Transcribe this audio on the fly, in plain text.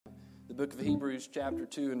The book of Hebrews chapter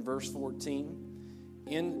 2 and verse 14.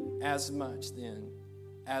 Inasmuch then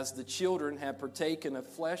as the children have partaken of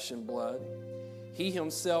flesh and blood, he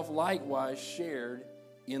himself likewise shared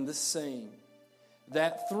in the same,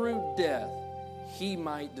 that through death he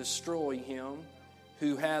might destroy him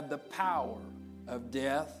who had the power of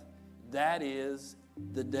death, that is,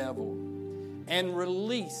 the devil, and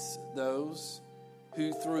release those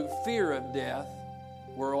who through fear of death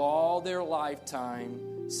were all their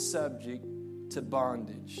lifetime subject to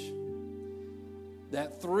bondage.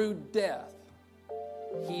 That through death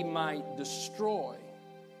he might destroy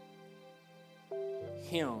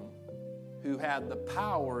him who had the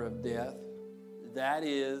power of death, that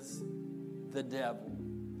is, the devil.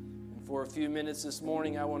 And for a few minutes this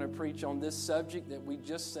morning, I want to preach on this subject that we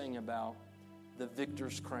just sang about, the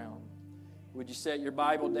victor's crown. Would you set your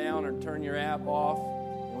Bible down or turn your app off?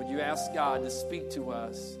 And would you ask God to speak to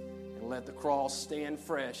us and let the cross stand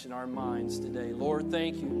fresh in our minds today? Lord,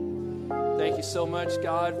 thank you. Thank you so much,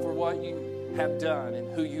 God, for what you have done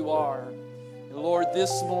and who you are. And Lord, this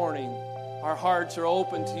morning, our hearts are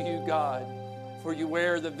open to you, God, for you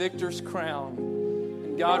wear the victor's crown.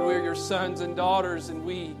 And God, we're your sons and daughters, and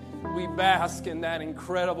we bask in that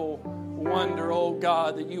incredible wonder, oh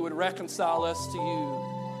God, that you would reconcile us to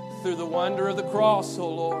you through the wonder of the cross, oh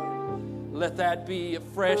Lord. Let that be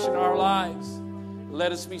afresh in our lives.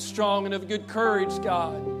 Let us be strong and of good courage,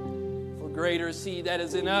 God, for greater is he that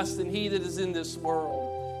is in us than he that is in this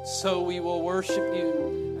world. So we will worship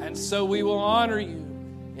you, and so we will honor you.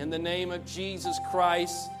 In the name of Jesus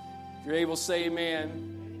Christ, if you're able to say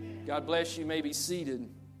amen. God bless you. You may be seated.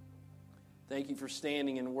 Thank you for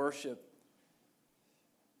standing in worship.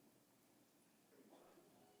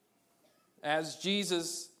 As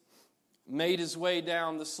Jesus made his way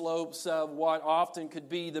down the slopes of what often could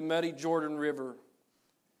be the muddy Jordan River,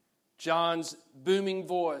 John's booming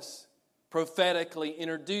voice prophetically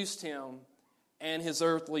introduced him and his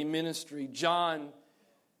earthly ministry. John,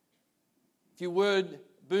 if you would,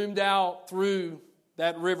 boomed out through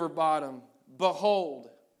that river bottom, "Behold,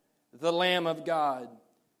 the Lamb of God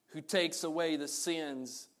who takes away the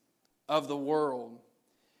sins of the world."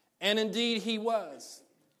 And indeed he was.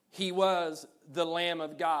 He was the Lamb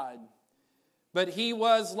of God. But he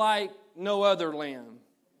was like no other lamb.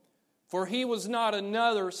 For he was not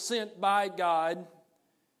another sent by God,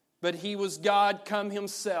 but he was God come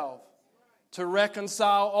himself to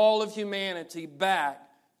reconcile all of humanity back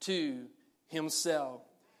to himself.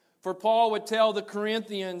 For Paul would tell the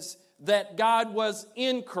Corinthians that God was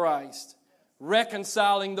in Christ,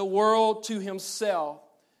 reconciling the world to himself,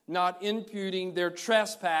 not imputing their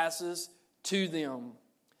trespasses to them.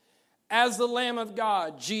 As the Lamb of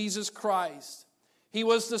God, Jesus Christ, he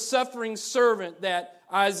was the suffering servant that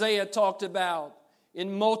Isaiah talked about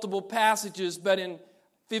in multiple passages, but in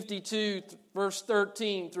 52, verse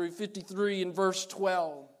 13 through 53 and verse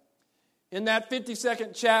 12. In that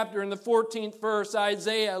 52nd chapter, in the 14th verse,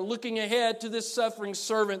 Isaiah, looking ahead to this suffering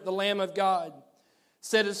servant, the Lamb of God,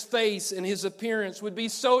 said his face and his appearance would be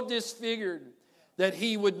so disfigured that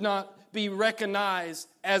he would not be recognized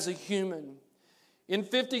as a human. In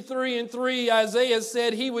 53 and 3, Isaiah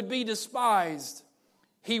said he would be despised.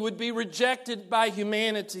 He would be rejected by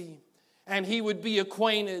humanity, and he would be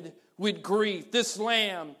acquainted with grief. This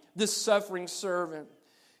lamb, this suffering servant.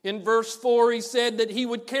 In verse 4, he said that he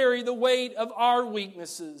would carry the weight of our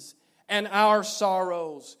weaknesses and our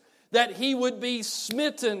sorrows, that he would be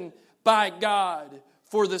smitten by God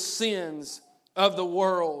for the sins of the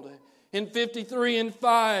world. In 53 and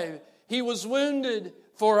 5, he was wounded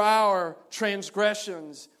for our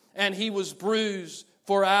transgressions, and he was bruised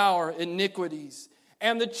for our iniquities.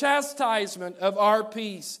 And the chastisement of our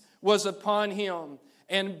peace was upon him,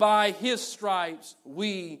 and by his stripes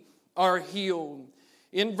we are healed.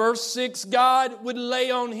 In verse 6, God would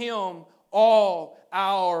lay on him all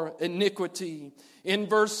our iniquity. In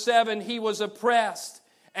verse 7, he was oppressed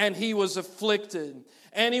and he was afflicted,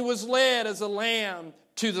 and he was led as a lamb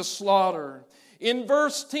to the slaughter. In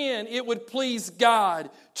verse 10, it would please God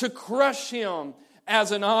to crush him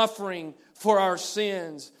as an offering for our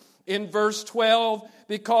sins. In verse 12,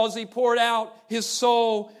 because he poured out his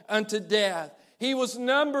soul unto death, he was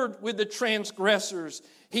numbered with the transgressors.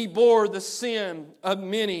 He bore the sin of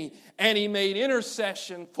many, and he made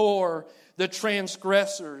intercession for the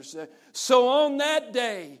transgressors. So on that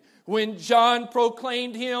day, when John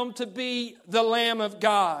proclaimed him to be the Lamb of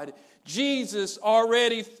God, Jesus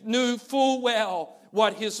already knew full well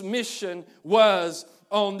what his mission was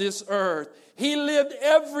on this earth. He lived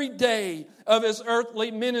every day of his earthly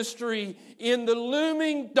ministry in the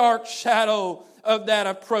looming dark shadow of that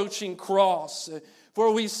approaching cross.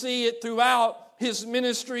 For we see it throughout his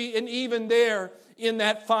ministry, and even there in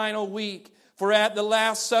that final week. For at the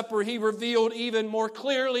Last Supper, he revealed even more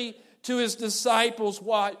clearly to his disciples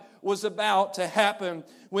what was about to happen.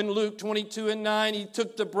 When Luke 22:9, he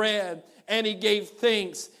took the bread and he gave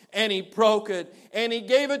thanks and he broke it and he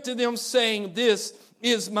gave it to them, saying, "This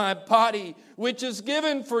is my body, which is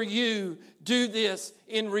given for you. Do this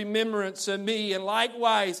in remembrance of me." And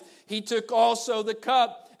likewise, he took also the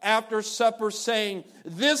cup after supper, saying,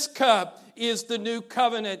 "This cup is the new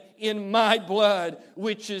covenant in my blood,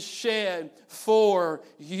 which is shed for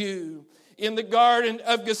you." In the Garden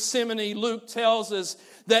of Gethsemane, Luke tells us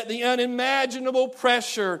that the unimaginable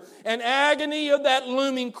pressure and agony of that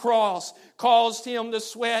looming cross caused him to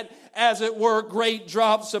sweat, as it were, great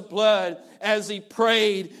drops of blood as he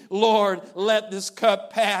prayed, "Lord, let this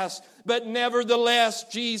cup pass." But nevertheless,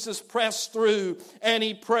 Jesus pressed through and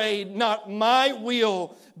he prayed, "Not my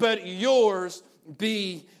will, but yours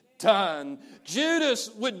be done." Judas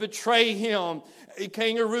would betray him. A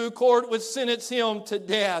kangaroo court would sentence him to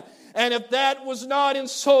death. And if that was not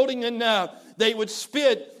insulting enough, they would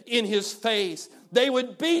spit in his face. They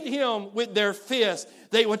would beat him with their fists.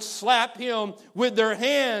 They would slap him with their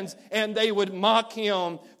hands, and they would mock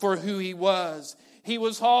him for who he was. He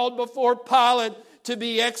was hauled before Pilate to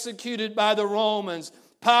be executed by the Romans.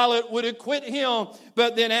 Pilate would acquit him,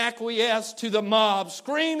 but then acquiesce to the mob,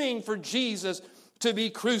 screaming for Jesus to be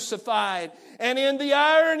crucified. And in the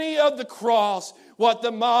irony of the cross, what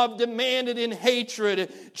the mob demanded in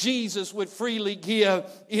hatred, Jesus would freely give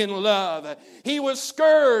in love. He was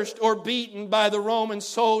scourged or beaten by the Roman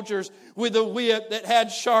soldiers with a whip that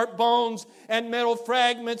had sharp bones and metal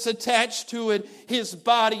fragments attached to it. His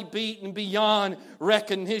body beaten beyond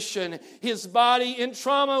recognition. His body in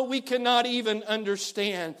trauma we cannot even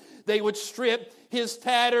understand. They would strip his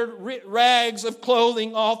tattered rags of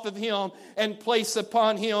clothing off of him and place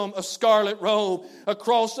upon him a scarlet robe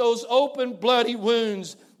across those open bloody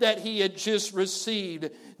wounds that he had just received.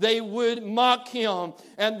 They would mock him,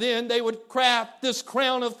 and then they would craft this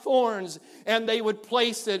crown of thorns and they would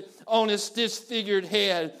place it on his disfigured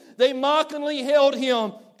head. They mockingly held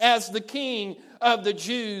him as the king of the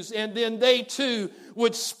Jews, and then they too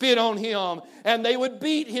would spit on him, and they would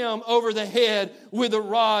beat him over the head with a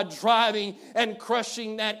rod, driving and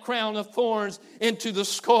crushing that crown of thorns into the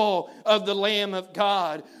skull of the Lamb of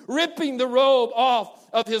God. Ripping the robe off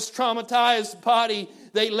of his traumatized body,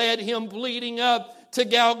 they led him bleeding up to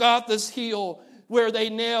Golgotha's hill, where they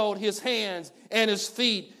nailed his hands and his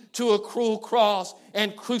feet to a cruel cross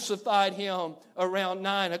and crucified him around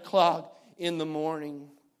 9 o'clock in the morning.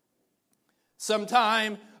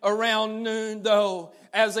 Sometime around noon, though,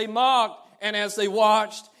 as they mocked and as they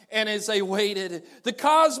watched and as they waited, the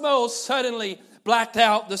cosmos suddenly blacked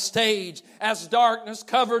out the stage as darkness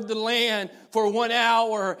covered the land for 1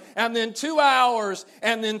 hour, and then 2 hours,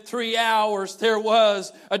 and then 3 hours. There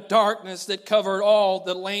was a darkness that covered all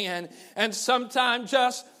the land. And sometime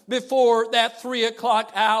just before that 3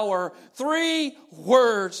 o'clock hour, 3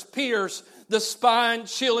 words pierced the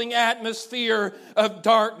spine-chilling atmosphere of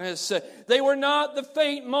darkness. They were not the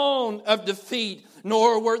faint moan of defeat,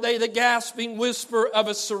 nor were they the gasping whisper of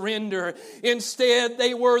a surrender. Instead,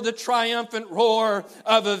 they were the triumphant roar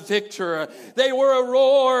of a victor. They were a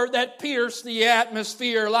roar that pierced the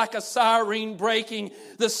atmosphere like a siren breaking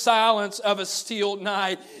the silence of a still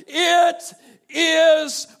night. It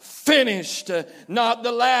is finished. Not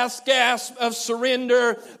the last gasp of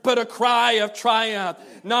surrender, but a cry of triumph.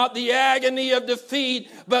 Not the agony of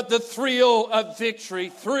defeat, but the thrill of victory.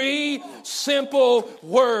 3 simple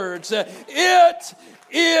words. It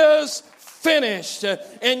is finished.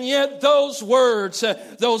 And yet those words,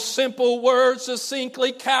 those simple words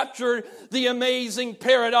succinctly captured the amazing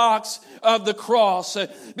paradox of the cross.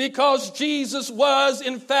 Because Jesus was,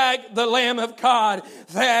 in fact, the Lamb of God.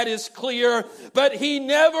 That is clear. But he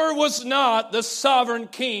never was not the sovereign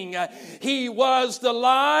king. He was the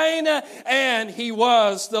lion and he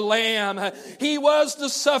was the lamb. He was the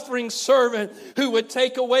suffering servant who would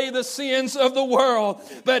take away the sins of the world.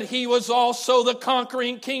 But he was also the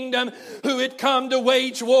conquering kingdom who had come to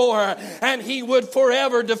wage war. And he would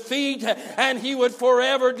forever defeat and he would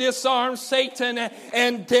forever disarm Satan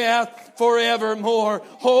and death forevermore.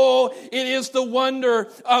 Oh, it is the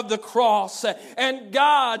wonder of the cross and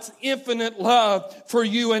God's infinite love for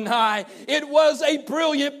you and I. It was a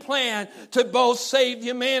brilliant plan to both save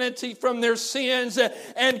humanity from their sins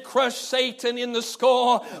and crush Satan in the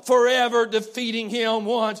skull, forever defeating him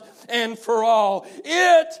once and for all.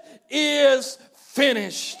 It is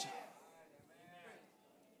finished.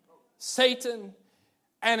 Satan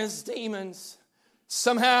and his demons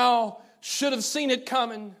somehow should have seen it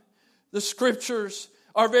coming. The scriptures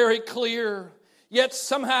are very clear. Yet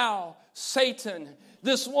somehow Satan,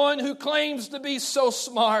 this one who claims to be so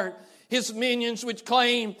smart, his minions which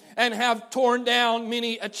claim and have torn down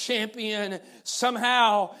many a champion,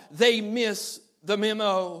 somehow they miss the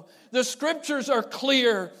memo. The scriptures are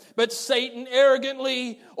clear, but Satan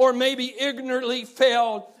arrogantly or maybe ignorantly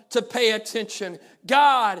failed to pay attention.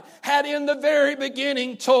 God had in the very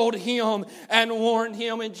beginning told him and warned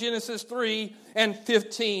him in Genesis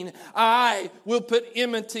 3:15, I will put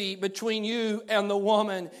enmity between you and the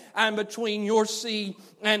woman, and between your seed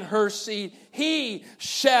and her seed. He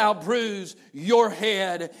shall bruise your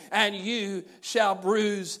head, and you shall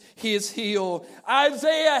bruise his heel.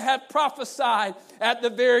 Isaiah had prophesied at the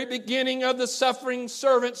very beginning of the suffering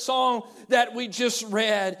servant song that we just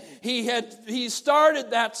read. He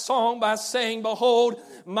started that song by saying, behold,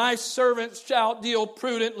 my servant shall deal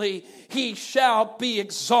prudently. He shall be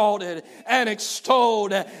exalted and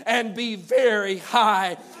extolled and be very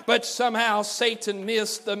high. But somehow Satan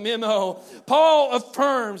missed the memo. Paul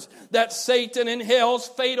affirms that Satan in hell's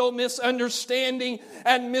fatal misunderstanding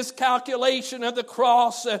and miscalculation of the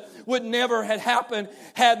cross would never have happened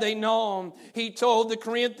had they known. He told the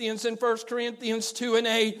Corinthians in 1 Corinthians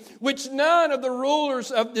 2:8, which none of the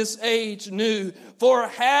rulers of this age knew. For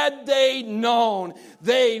had they known,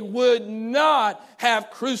 they would not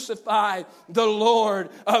have crucified the Lord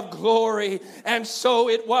of glory. And so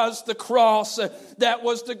it was the cross that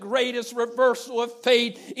was the greatest reversal of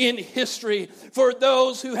fate in history. For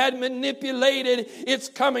those who had manipulated its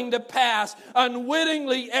coming to pass,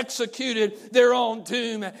 unwittingly executed their own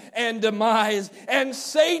doom and demise. And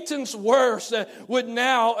Satan's worst would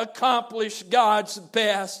now accomplish God's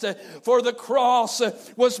best. For the cross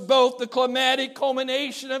was both the climatic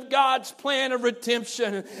culmination of God's plan of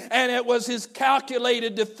redemption, and it was his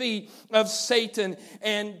calculated defeat of Satan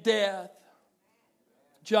and death.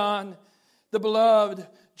 John, the beloved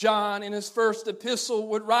John, in his first epistle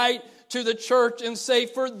would write to the church and say,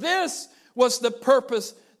 for this was the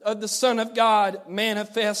purpose of the Son of God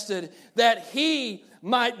manifested, that he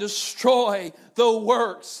might destroy the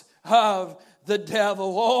works of the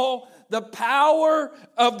devil. Oh, the power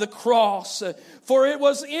of the cross. For it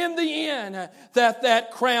was in the end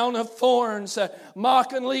that crown of thorns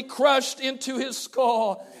mockingly crushed into his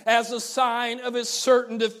skull as a sign of his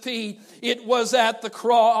certain defeat. It was at the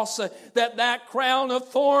cross that crown of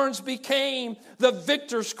thorns became the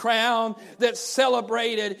victor's crown that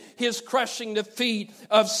celebrated his crushing defeat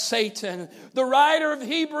of Satan. The writer of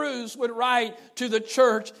Hebrews would write to the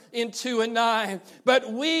church in 2:9,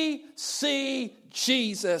 but we see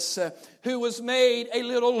Jesus, who was made a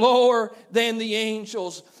little lower than the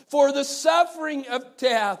angels, for the suffering of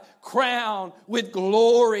death, crowned with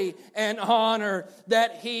glory and honor,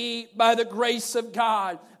 that he, by the grace of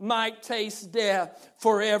God, might taste death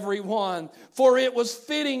for everyone. For it was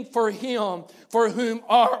fitting for him, for whom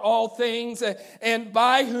are all things, and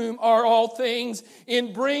by whom are all things,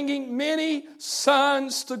 in bringing many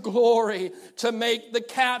sons to glory, to make the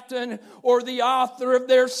captain or the author of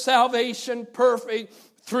their salvation perfect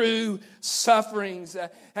through sufferings.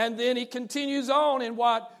 And then he continues on in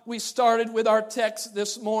what we started with our text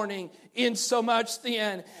this morning. Insomuch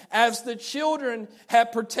then, as the children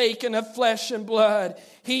have partaken of flesh and blood,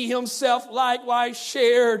 he himself likewise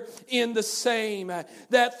shared in the same,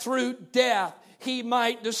 that through death he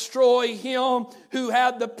might destroy him who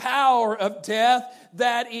had the power of death,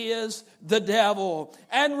 that is, the devil,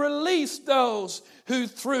 and release those who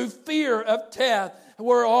through fear of death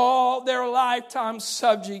were all their lifetime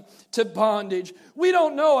subject to bondage. We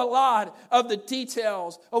don't know a lot of the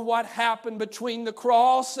details of what happened between the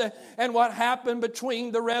cross and what happened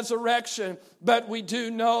between the resurrection, but we do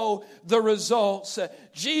know the results.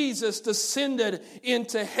 Jesus descended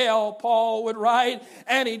into hell, Paul would write,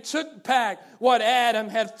 and he took back what Adam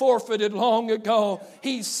had forfeited long ago.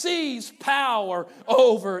 He seized power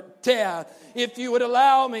over death. If you would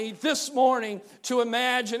allow me this morning to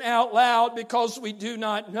imagine out loud, because we do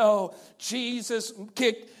not know, Jesus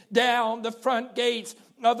kicked down the front gates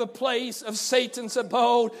of the place of Satan's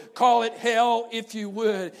abode, call it hell if you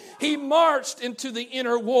would. He marched into the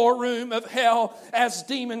inner war room of hell as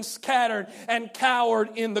demons scattered and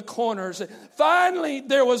cowered in the corners. Finally,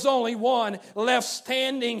 there was only one left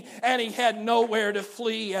standing, and he had nowhere to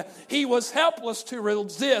flee. He was helpless to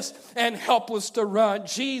resist and helpless to run.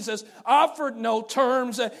 Jesus offered no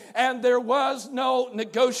terms, and there was no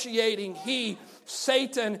negotiating. He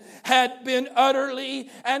Satan had been utterly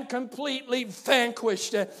and completely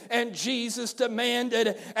vanquished, and Jesus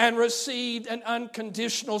demanded and received an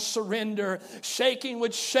unconditional surrender. Shaking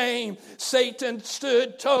with shame, Satan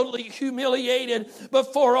stood totally humiliated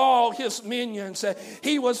before all his minions.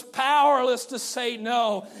 He was powerless to say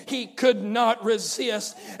no. He could not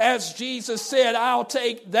resist. As Jesus said, I'll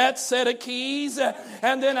take that set of keys,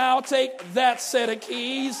 and then I'll take that set of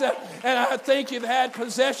keys, and I think you've had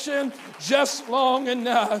possession just long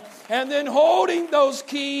enough. And then holding those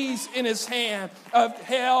keys in his hand of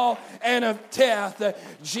hell and of death,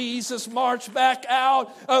 Jesus marched back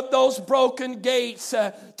out of those broken gates,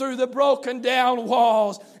 through the broken down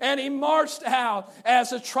walls, and he marched out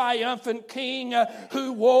as a triumphant king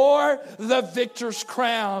who wore the victor's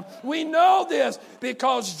crown. We know this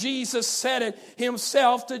because Jesus said it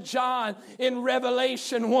himself to John in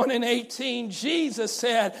Revelation 1:18. Jesus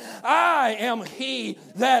said, I am he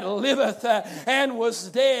that liveth and was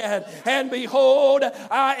dead, and behold,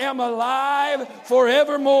 I am alive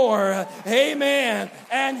forevermore. Amen.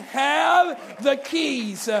 And have the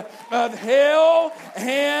keys of hell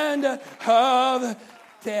and of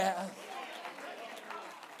death.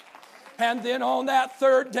 And then on that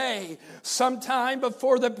third day, sometime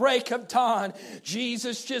before the break of dawn,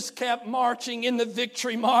 Jesus just kept marching in the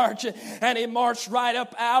victory march. And he marched right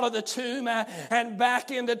up out of the tomb and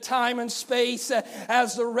back into time and space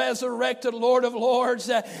as the resurrected Lord of Lords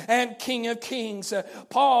and King of Kings.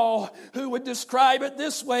 Paul, who would describe it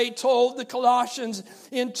this way, told the Colossians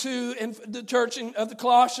in the church of the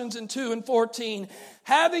Colossians in 2:14,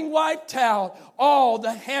 having wiped out all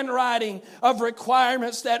the handwriting of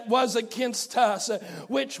requirements that was against us,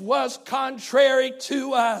 which was contrary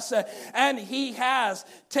to us, and he has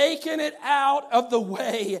taken it out of the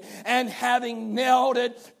way, and having nailed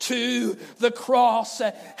it to the cross,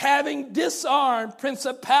 having disarmed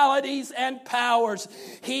principalities and powers,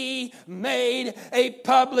 he made a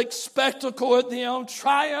public spectacle of them,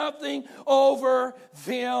 triumphing over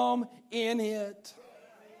them in it.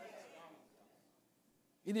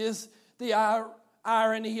 It is the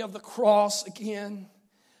irony of the cross again,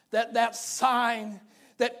 that sign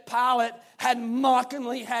that Pilate had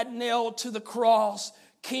mockingly had nailed to the cross,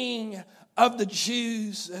 King of the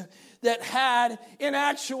Jews, that had in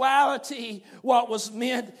actuality what was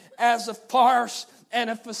meant as a farce and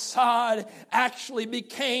a facade actually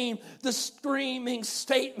became the screaming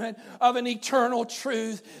statement of an eternal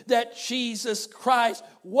truth that Jesus Christ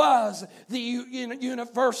was the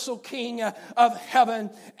universal King of heaven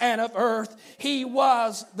and of earth. He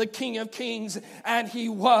was the King of Kings, and he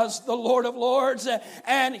was the Lord of Lords,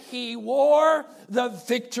 and he wore the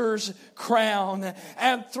victor's crown.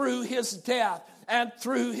 And through his death and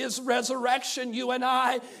through his resurrection, you and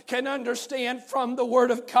I can understand from the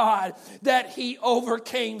Word of God that he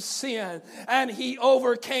overcame sin, and he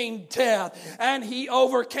overcame death, and he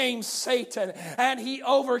overcame Satan, and he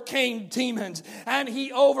overcame demons, and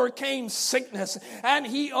he overcame sickness, and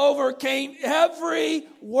he overcame every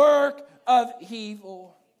work of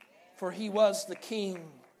evil. For he was the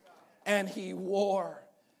King, and he wore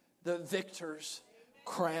the victor's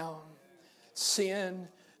crown. Sin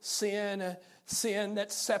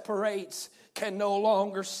that separates can no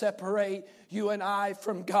longer separate you and I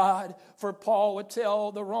from God. For Paul would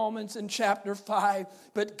tell the Romans in chapter 5,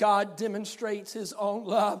 but God demonstrates his own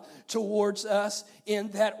love towards us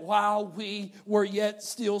in that while we were yet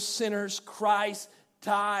still sinners, Christ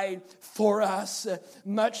died for us.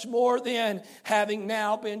 Much more than having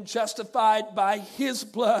now been justified by his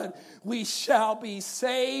blood, we shall be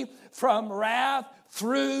saved from wrath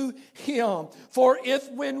through him. For if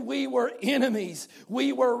when we were enemies,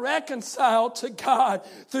 we were reconciled to God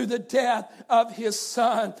through the death of his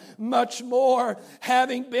Son, much more,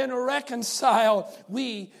 having been reconciled,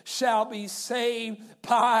 we shall be saved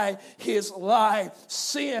by his life.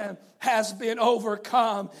 Sin has been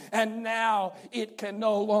overcome, and now it can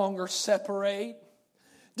no longer separate.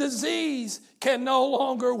 Disease can no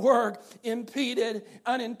longer work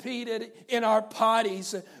unimpeded in our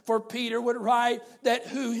bodies. For Peter would write that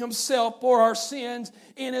who himself bore our sins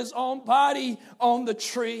in his own body on the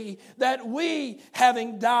tree, that we,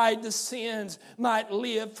 having died to sins, might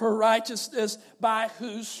live for righteousness, by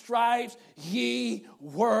whose stripes ye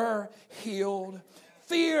were healed.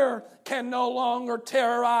 Fear can no longer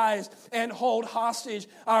terrorize and hold hostage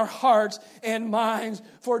our hearts and minds.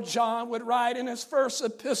 For John would write in his first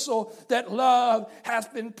epistle that love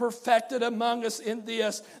hath been perfected among us in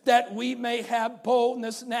this, that we may have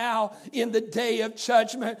boldness now in the day of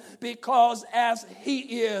judgment, because as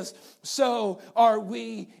he is, so are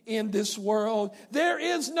we in this world. There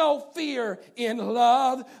is no fear in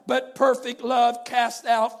love, but perfect love casts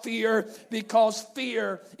out fear, because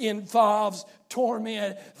fear involves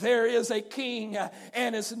torment. There is a king,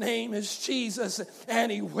 and his name is Jesus, and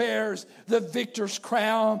he wears the victor's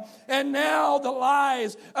crown. And now the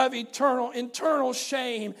lies of internal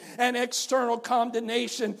shame and external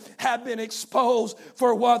condemnation have been exposed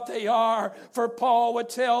for what they are. For Paul would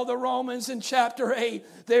tell the Romans in chapter 8,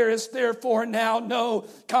 there is therefore now no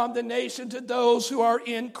condemnation to those who are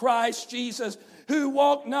in Christ Jesus, who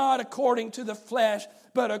walk not according to the flesh,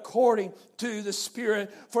 but according to the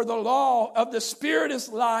Spirit. For the law of the Spirit is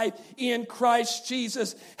life in Christ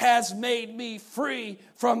Jesus, has made me free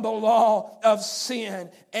from the law of sin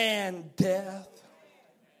and death.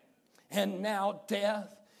 And now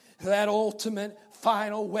death, that ultimate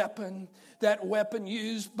final weapon, that weapon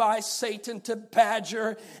used by Satan to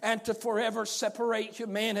badger and to forever separate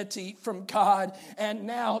humanity from God. And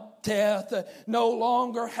now death no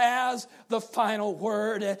longer has the final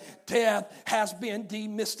word. Death has been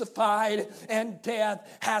demystified, and death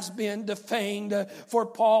has been defamed. For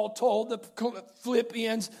Paul told the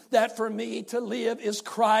Philippians that for me to live is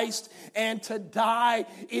Christ, and to die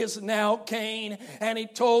is now gain. And he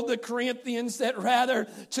told the Corinthians that rather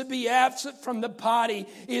to be absent from the body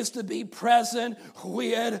is to be present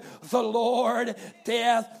with the Lord.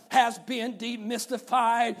 Death has been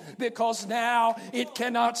demystified, because now it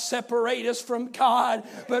cannot separate us from God.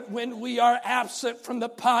 But when we are absent from the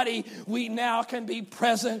body, we now can be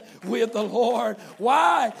present with the Lord.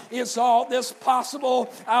 Why is all this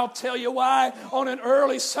possible? I'll tell you why. On an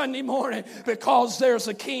early Sunday morning, because there's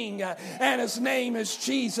a king, and his name is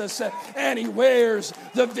Jesus, and he wears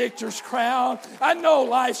the victor's crown. I know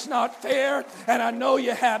life's not fair, and I know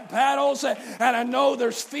you have battles, and I know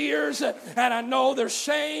there's fears, and I know there's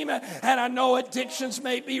shame, and I know addictions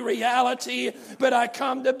may be reality, but I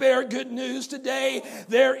come to bear good news today.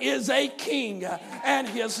 There is a king, and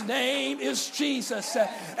his name is Jesus,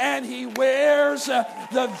 and he wears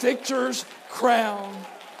the victor's crown.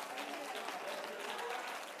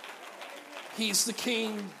 He's the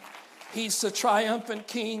king. He's the triumphant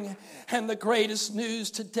king. And the greatest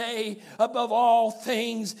news today, above all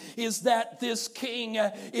things, is that this king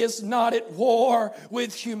is not at war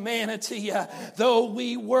with humanity. Though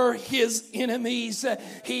we were his enemies,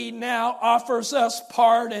 he now offers us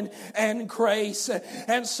pardon and grace.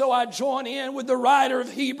 And so I join in with the writer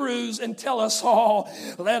of Hebrews and tell us all,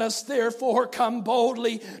 let us therefore come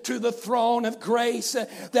boldly to the throne of grace,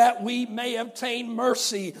 that we may obtain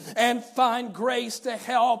mercy and find grace to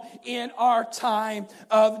help in our time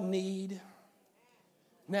of need.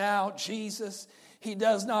 Now, Jesus, he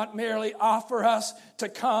does not merely offer us to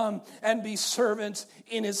come and be servants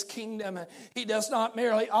in his kingdom. He does not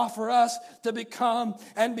merely offer us to become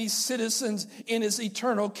and be citizens in his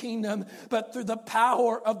eternal kingdom, but through the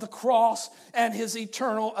power of the cross and his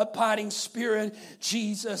eternal abiding Spirit,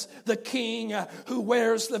 Jesus, the King who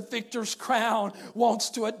wears the victor's crown, wants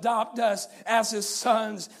to adopt us as his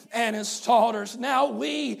sons and his daughters. Now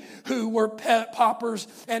we who were paupers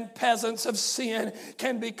and peasants of sin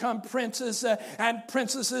can become princes and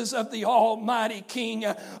princesses of the Almighty King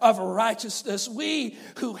of righteousness. We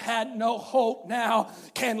who had no hope now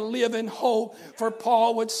can live in hope. For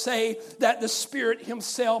Paul would say that the Spirit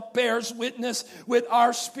himself bears witness with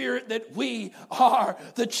our spirit that we are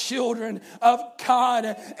the children of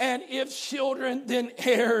God. And if children, then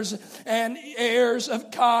heirs, and heirs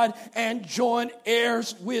of God, and joint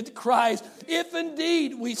heirs with Christ, if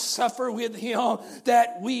indeed we suffer with him,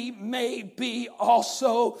 that we may be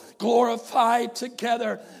also glorified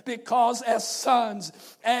together. Because as sons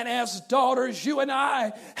and as daughters, you and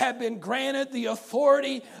I have been granted the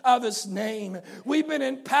authority of his name. We've been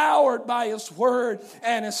empowered by his word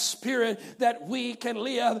and his Spirit that we can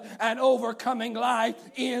live an overcoming life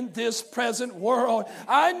in this present world.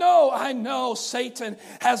 I know Satan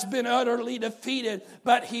has been utterly defeated,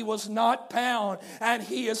 but he was not bound, and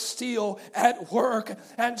he is still at work.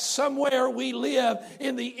 And somewhere we live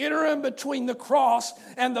in the interim between the cross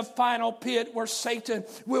and the final pit, where Satan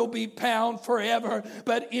will be bound forever.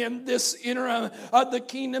 But in this interim of the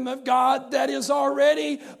kingdom of God that is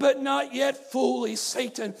already but not yet fully,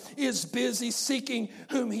 Satan is busy seeking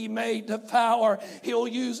whom he may devour. He'll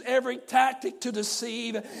use every tactic to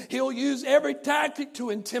deceive. He'll use every tactic to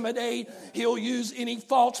intimidate. He'll use any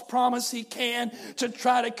false promise he can to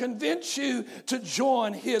try to convince you to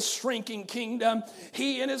join his shrinking kingdom.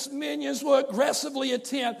 He and his minions will aggressively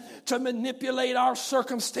attempt to manipulate our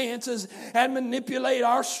circumstances and manipulate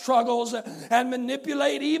our struggles and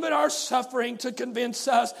manipulate even our suffering to convince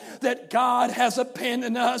us that God has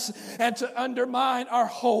abandoned us and to undermine our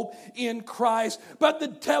hope in Christ. But the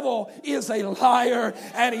devil is a liar,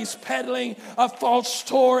 and he's peddling a false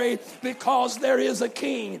story, because there is a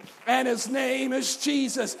king and his name is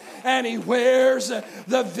Jesus, and he wears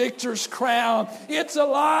the victor's crown. It's a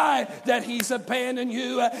lie that he's abandoned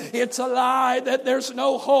you. It's a lie that there's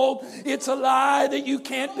no hope. It's a lie that you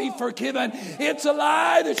can't be forgiven. It's a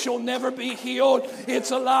lie that you'll never be healed.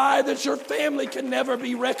 It's a lie that your family can never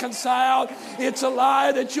be reconciled. It's a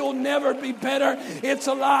lie that you'll never be better. It's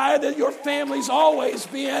a lie that your family's always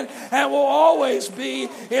been and will always be.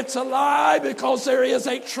 It's a lie because there is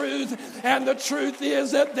a truth, and the truth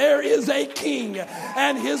is that there is a king,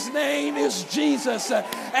 and his name is Jesus,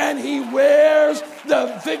 and he wears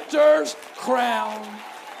the victor's crown.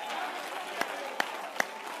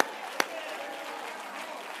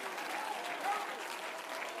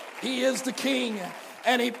 He is the king,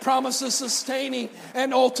 and he promises sustaining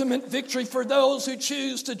and ultimate victory for those who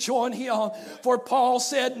choose to join him. For Paul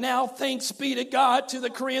said, "Now thanks be to God," to the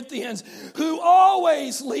Corinthians, "who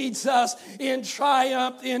always leads us in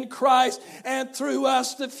triumph in Christ, and through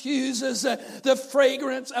us diffuses the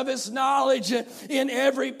fragrance of his knowledge in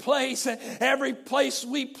every place." Every place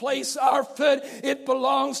we place our foot, it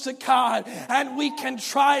belongs to God, and we can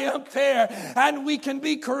triumph there, and we can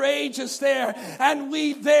be courageous there, and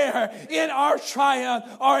we there in our triumph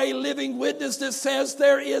are a living witness that says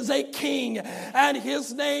there is a king, and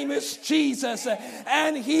his name is Jesus,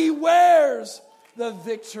 and he wears the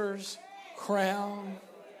victor's crown.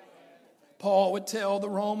 Paul would tell the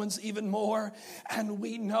Romans even more, "And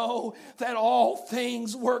we know that all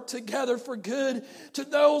things work together for good to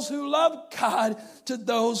those who love God, to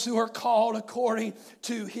those who are called according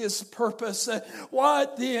to his purpose."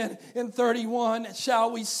 What then, in 31,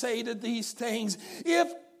 shall we say to these things? If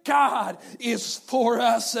God is for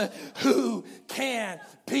us, who can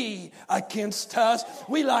be against us?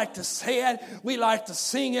 We like to say it, we like to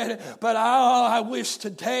sing it, but I wish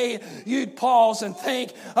today you'd pause and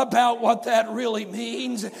think about what that really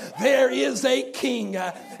means. There is a king,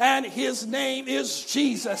 and his name is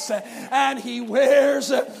Jesus, and he wears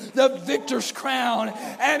the victor's crown.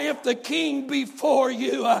 And if the king be for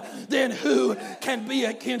you, then who can be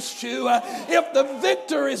against you? If the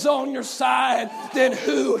victor is on your side, then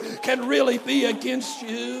who can really be against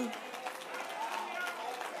you?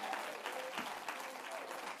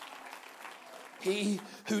 He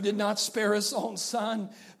who did not spare his own son,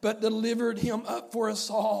 but delivered him up for us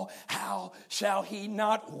all, how shall he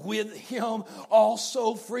not with him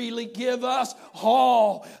also freely give us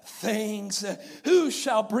all things? Who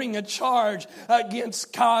shall bring a charge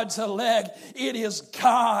against God's elect? It is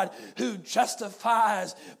God who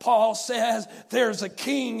justifies. Paul says there's a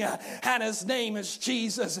king, and his name is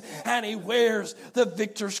Jesus, and he wears the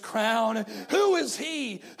victor's crown. Who is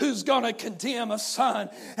he who's going to condemn a son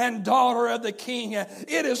and daughter of the king?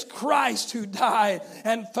 It is Christ who died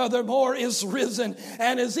and furthermore is risen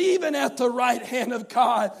and is even at the right hand of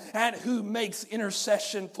God, and who makes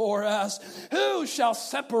intercession for us. Who shall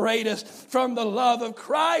separate us from the love of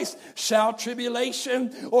Christ? Shall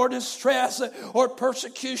tribulation or distress or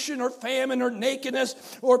persecution or famine or nakedness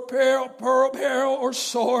or peril or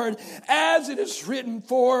sword? As it is written,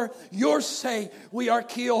 for your sake we are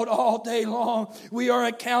killed all day long. We are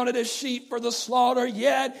accounted as sheep for the slaughter.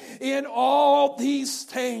 Yet in all these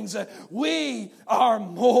things we are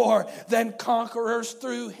more than conquerors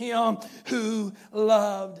through him who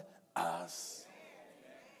loved us.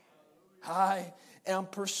 I am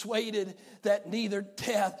persuaded that neither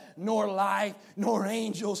death, nor life, nor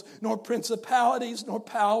angels, nor principalities, nor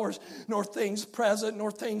powers, nor things present,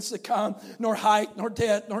 nor things to come, nor height, nor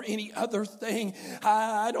depth, nor any other thing.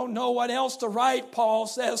 I don't know what else to write, Paul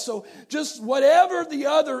says. So just whatever the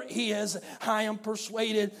other is, I am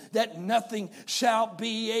persuaded that nothing shall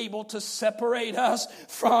be able to separate us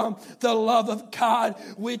from the love of God,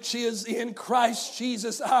 which is in Christ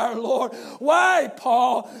Jesus our Lord. Why,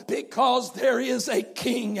 Paul? Because there is a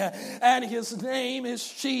king, and his name is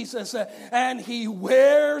Jesus, and he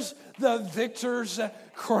wears the victor's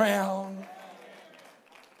crown.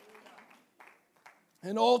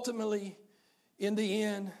 And ultimately, In the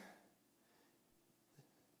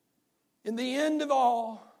end of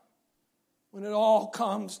all, when it all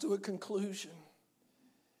comes to a conclusion,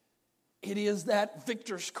 it is that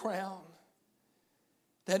victor's crown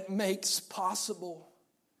that makes possible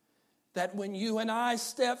that when you and I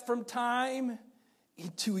step from time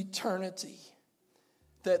into eternity,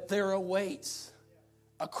 that there awaits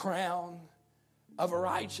a crown of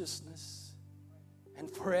righteousness, and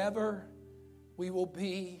forever we will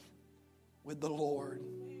be with the Lord.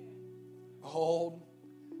 Behold,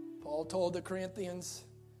 Paul told the Corinthians,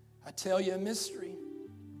 I tell you a mystery.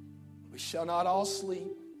 We shall not all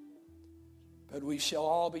sleep, but we shall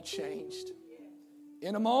all be changed.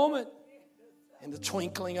 In a moment, in the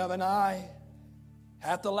twinkling of an eye,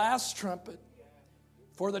 at the last trumpet.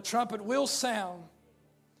 For the trumpet will sound,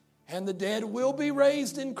 and the dead will be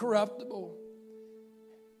raised incorruptible,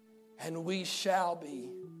 and we shall be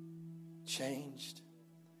changed.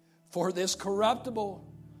 For this corruptible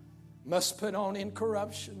must put on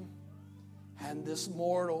incorruption, and this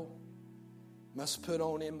mortal must put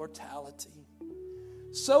on immortality.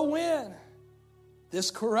 So when this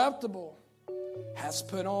corruptible has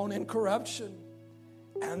put on incorruption,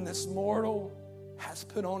 and this mortal has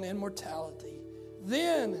put on immortality,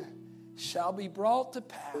 then shall be brought to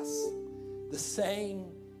pass the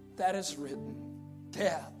saying that is written,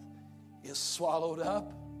 death is swallowed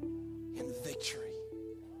up in victory.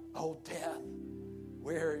 O death,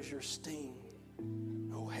 where is your sting?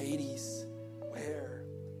 O Hades, where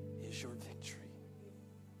is your victory?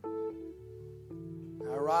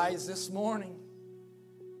 I rise this morning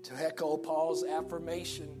to echo Paul's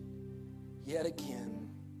affirmation yet again.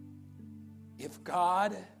 If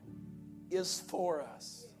God is for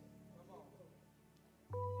us,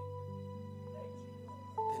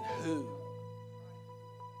 then who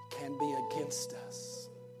can be against us?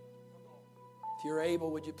 If you're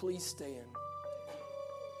able, would you please stand?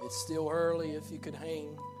 It's still early if you could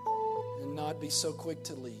hang and not be so quick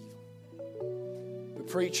to leave. But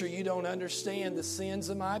preacher, you don't understand the sins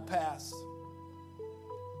of my past.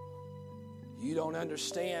 You don't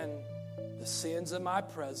understand the sins of my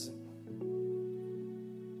present.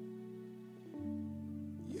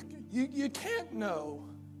 You can't know.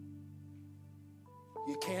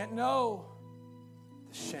 You can't know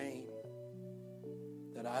the shame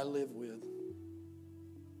that I live with.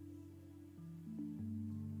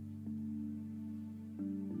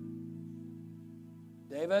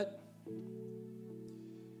 David,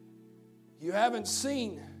 you haven't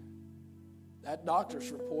seen that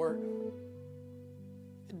doctor's report.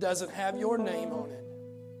 It doesn't have your name on it.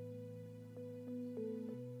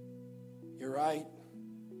 You're right.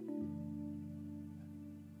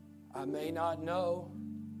 I may not know,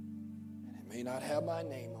 and it may not have my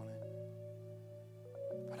name on it,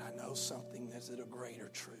 but I know something that's a greater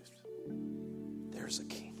truth. There's a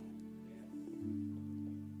King,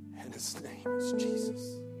 and his name is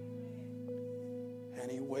Jesus, and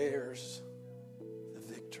he wears the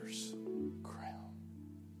victor's crown.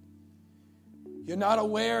 You're not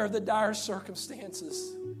aware of the dire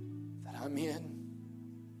circumstances that I'm in.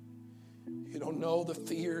 You don't know the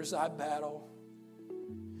fears I battle.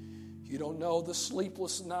 You don't know the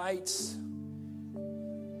sleepless nights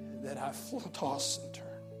that I toss and turn.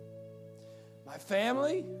 My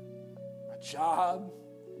family, my job,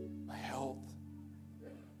 my health.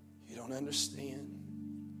 You don't understand.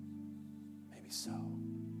 Maybe so.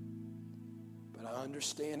 But I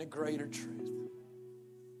understand a greater truth.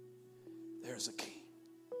 There's a King.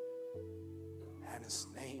 And his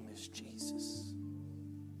name is Jesus.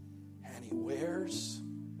 And he wears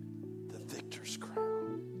the victor's crown.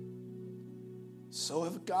 So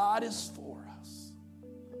if God is for us,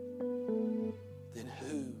 then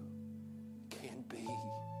who can be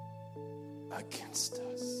against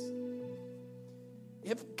us?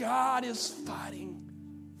 If God is fighting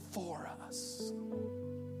for us,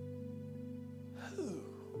 who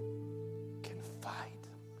can fight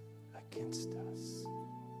against us?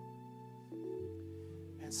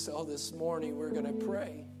 And so this morning we're going to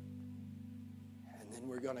pray, and then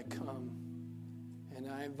we're going to come. And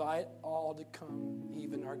I invite all to come,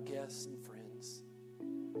 even our guests and friends.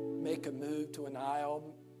 Make a move to an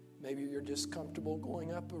aisle. Maybe you're just comfortable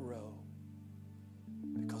going up a row,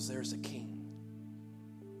 because there's a King,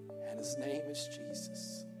 and his name is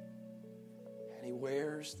Jesus, and he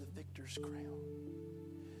wears the victor's crown.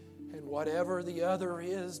 And whatever the other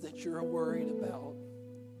is that you're worried about,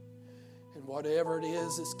 and whatever it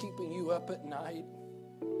is that's keeping you up at night,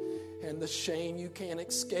 and the shame you can't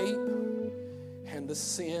escape, and the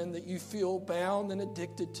sin that you feel bound and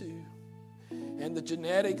addicted to, and the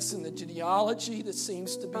genetics and the genealogy that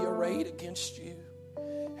seems to be arrayed against you,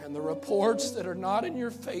 and the reports that are not in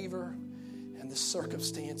your favor and the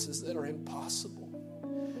circumstances that are impossible.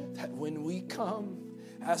 That when we come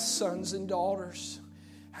as sons and daughters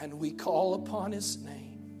and we call upon His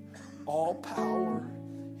name, all power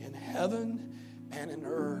in heaven and in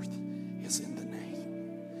earth is in the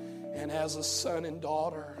name. And as a son and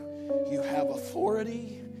daughter, you have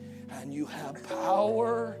authority and you have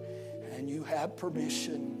power and you have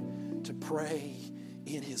permission to pray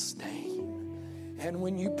in His name. And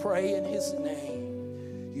when you pray in His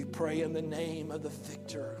name, you pray in the name of the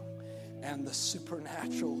victor, and the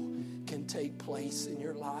supernatural can take place in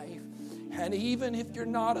your life. And even if you're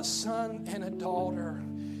not a son and a daughter,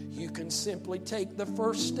 you can simply take the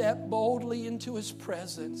first step boldly into His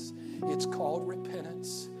presence. It's called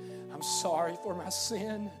repentance. I'm sorry for my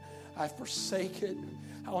sin. I forsake it.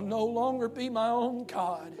 I'll no longer be my own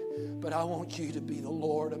God, but I want You to be the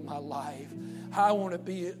Lord of my life. I want to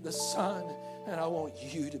be the Son, and I want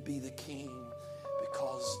You to be the King,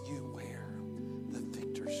 because You wear the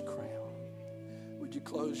victor's crown. Would you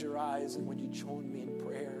close your eyes and would you join me in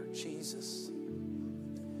prayer? Jesus,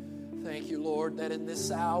 thank You, Lord, that in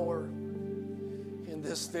this hour, in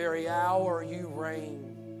this very hour, You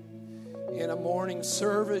reign. In a morning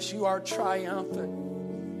service, You are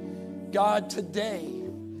triumphant. God, today,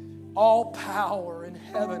 all power in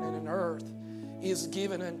heaven and in earth is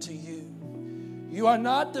given unto You. You are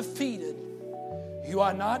not defeated. You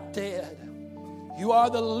are not dead. You are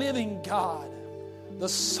the living God, the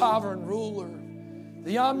sovereign ruler,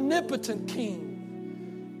 the omnipotent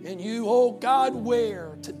King. And You, oh God,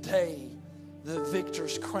 wear today the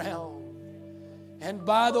victor's crown. And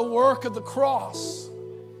by the work of the cross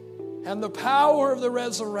and the power of the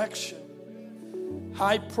resurrection,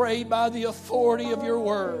 I pray by the authority of Your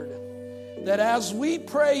word that as we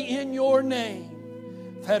pray in Your name,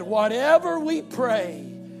 that whatever we pray,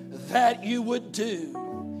 that You would do.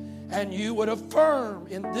 And You would affirm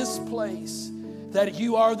in this place that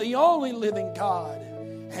You are the only living God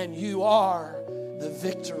and You are the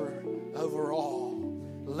victor over all.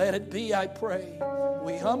 Let it be, I pray.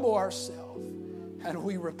 We humble ourselves and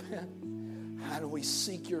we repent and we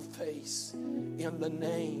seek Your face in the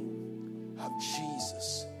name of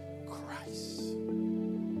Jesus Christ.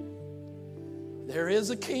 There is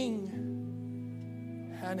a King,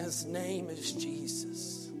 and His name is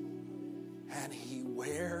Jesus, and He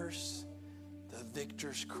wears the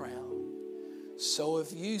victor's crown. So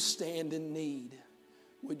if you stand in need,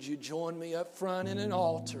 would you join me up front in an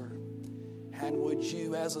altar? And would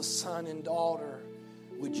you, as a son and daughter,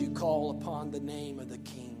 would you call upon the name of the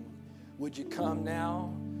King? Would you come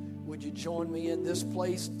now? Would you join me at this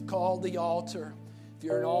place called the altar? If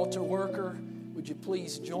you're an altar worker, would you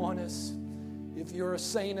please join us? If you're a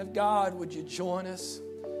saint of God, would you join us?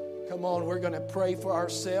 Come on, we're going to pray for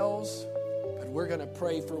ourselves, but we're going to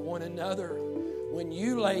pray for one another. When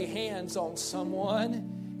you lay hands on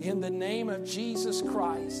someone in the name of Jesus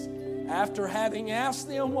Christ, after having asked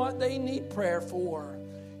them what they need prayer for,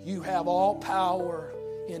 you have all power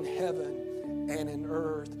in heaven and in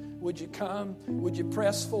earth. Would you come? Would you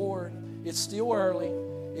press forward? It's still early.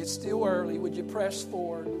 It's still early. Would you press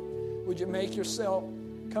forward? Would you make yourself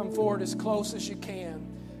come forward as close as you can?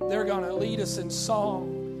 They're going to lead us in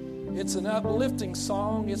song. It's an uplifting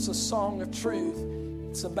song. It's a song of truth.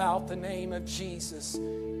 It's about the name of Jesus.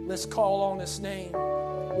 Let's call on His name.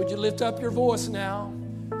 Would you lift up your voice now?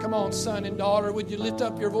 Come on, son and daughter. Would you lift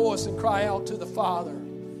up your voice and cry out to the Father?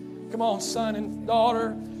 Come on, son and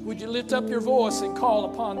daughter. Would you lift up your voice and call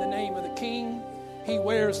upon the name of the King? He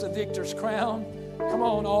wears the victor's crown. Come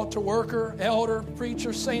on, altar worker, elder,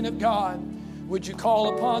 preacher, saint of God. Would you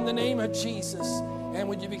call upon the name of Jesus? And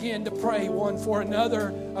would you begin to pray one for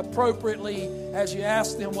another appropriately as you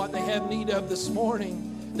ask them what they have need of this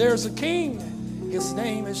morning? There's a King. His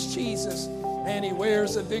name is Jesus, and He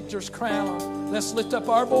wears a victor's crown. Let's lift up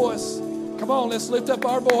our voice. Come on, let's lift up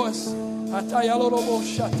our voice. In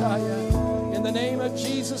the name of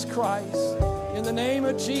Jesus Christ. In the name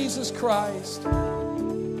of Jesus Christ.